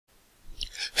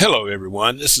Hello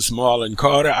everyone, this is Marlon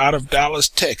Carter out of Dallas,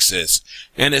 Texas,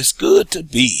 and it's good to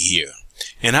be here.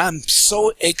 And I'm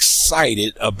so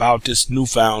excited about this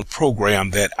newfound program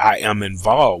that I am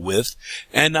involved with,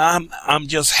 and I'm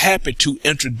just happy to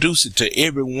introduce it to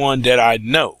everyone that I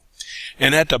know.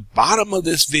 And at the bottom of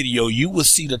this video, you will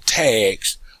see the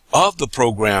tags of the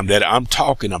program that I'm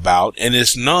talking about, and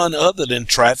it's none other than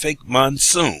Traffic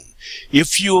Monsoon.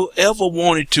 If you ever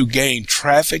wanted to gain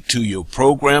traffic to your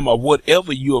program or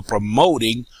whatever you are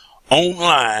promoting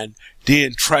online,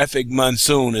 then Traffic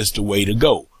Monsoon is the way to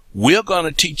go. We're going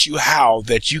to teach you how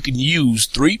that you can use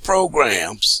three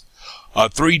programs,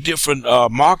 three different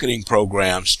marketing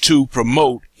programs to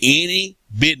promote any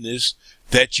business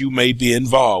that you may be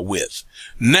involved with.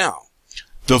 Now,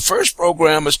 the first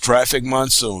program is Traffic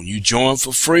Monsoon. You join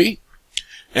for free,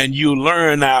 and you'll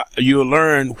learn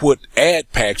what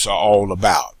ad packs are all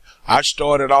about. I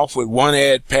started off with one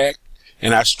ad pack,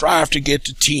 and I strive to get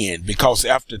to 10, because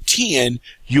after 10,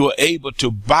 you're able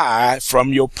to buy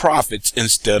from your profits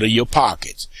instead of your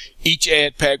pockets. Each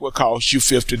ad pack will cost you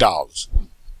 $50.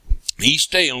 Each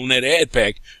day on that ad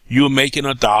pack, you're making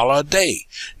 $1 a day.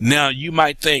 Now, you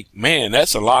might think, man,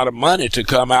 that's a lot of money to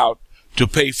come out to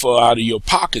pay for out of your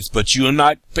pockets, but you're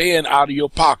not paying out of your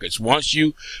pockets. Once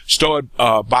you start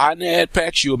buying the ad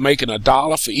packs, you're making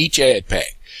 $1 for each ad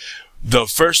pack. The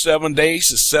first 7 days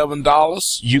is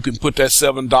 $7. You can put that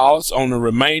 $7 on the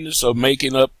remainders of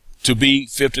making up to be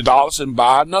 $50 and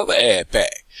buy another ad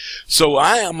pack. So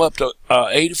I am up to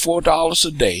 $84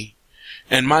 a day,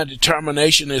 and my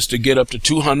determination is to get up to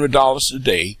 $200 a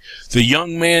day. The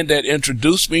young man that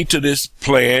introduced me to this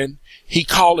plan, he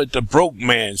called it the broke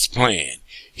man's plan.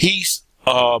 He's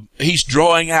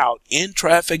drawing out in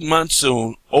Traffic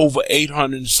Monsoon over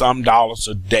 $800 and some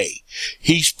a day.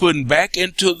 He's putting back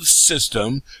into the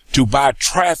system to buy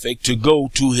traffic to go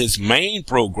to his main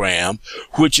program,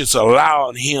 which is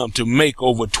allowing him to make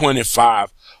over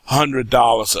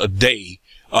 $2,500 a day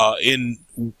in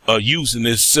using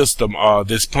this system,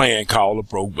 this plan called the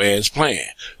broke man's plan.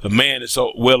 The man is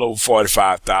well over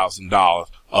 $45,000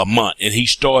 a month, and he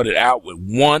started out with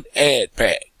one ad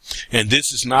pack. And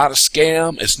this is not a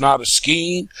scam. It's not a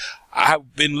scheme.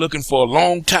 I've been looking for a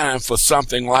long time for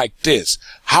something like this.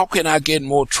 How can I get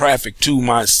more traffic to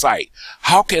my site?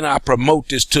 How can I promote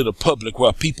this to the public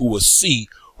where people will see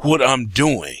what I'm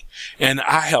doing? And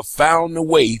I have found a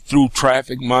way through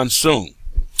Traffic Monsoon.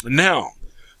 Now,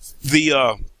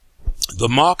 the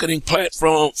marketing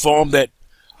platform that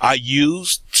I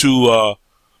use to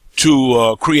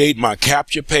create my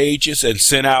capture pages and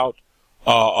send out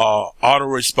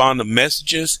autoresponder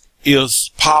messages is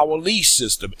Power Lead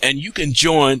System, and you can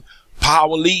join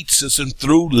Power Lead System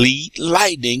through Lead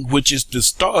Lightning, which is the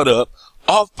startup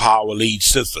of Power Lead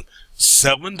System.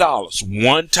 $7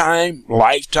 one-time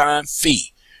lifetime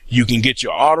fee. You can get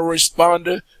your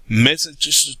autoresponder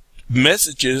messages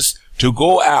to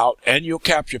go out and your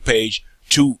capture page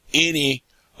to any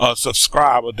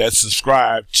subscriber that's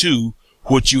subscribed to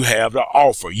what you have to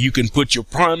offer. You can put your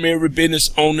primary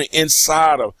business on the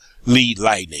inside of Lead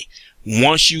Lightning.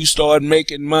 Once you start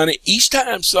making money, each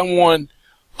time someone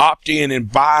opt in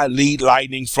and buy Lead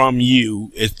Lightning from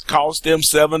you, it costs them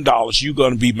 $7. You're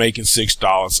going to be making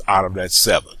 $6 out of that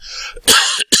 $7.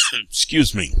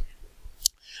 Excuse me.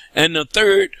 And the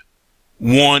third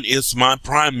one is my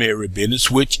primary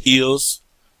business, which is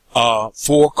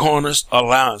Four Corners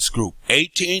Alliance Group.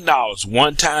 $18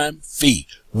 one-time fee.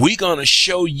 We're going to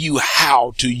show you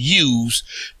how to use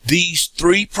these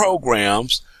three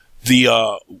programs.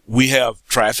 We have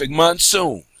Traffic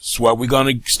Monsoon. That's where we're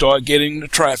going to start getting the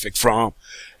traffic from.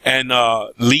 And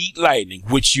Lead Lightning,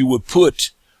 which you would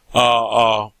put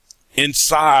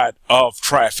inside of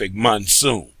Traffic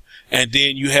Monsoon. And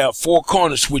then you have Four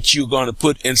Corners, which you're going to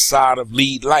put inside of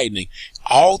Lead Lightning.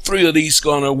 All three of these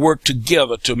going to work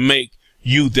together to make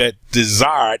you that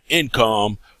desired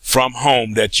income from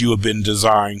home that you have been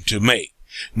desiring to make.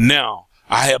 Now,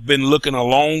 I have been looking a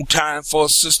long time for a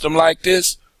system like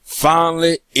this.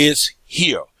 Finally, it's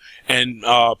here. And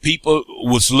people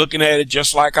was looking at it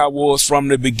just like I was from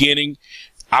the beginning.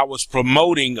 I was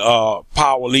promoting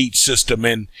Power Lead System,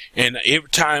 and every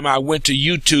time I went to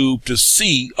YouTube to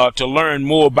see to learn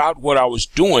more about what I was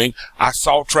doing, I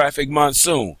saw Traffic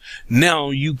Monsoon.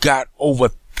 Now you got over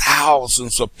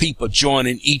thousands of people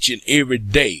joining each and every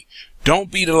day.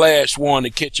 Don't be the last one to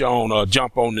catch on or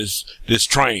jump on this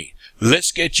train.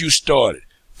 Let's get you started.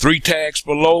 3 tags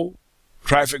below: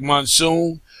 Traffic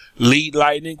Monsoon, Lead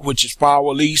Lightning, which is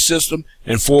Power Lead System,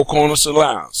 and Four Corners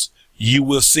Alliance. You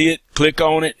will see it, click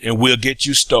on it, and we'll get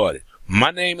you started. My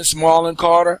name is Marlon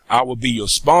Carter. I will be your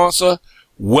sponsor.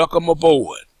 Welcome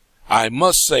aboard. I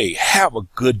must say, have a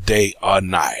good day or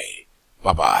night.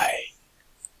 Bye-bye.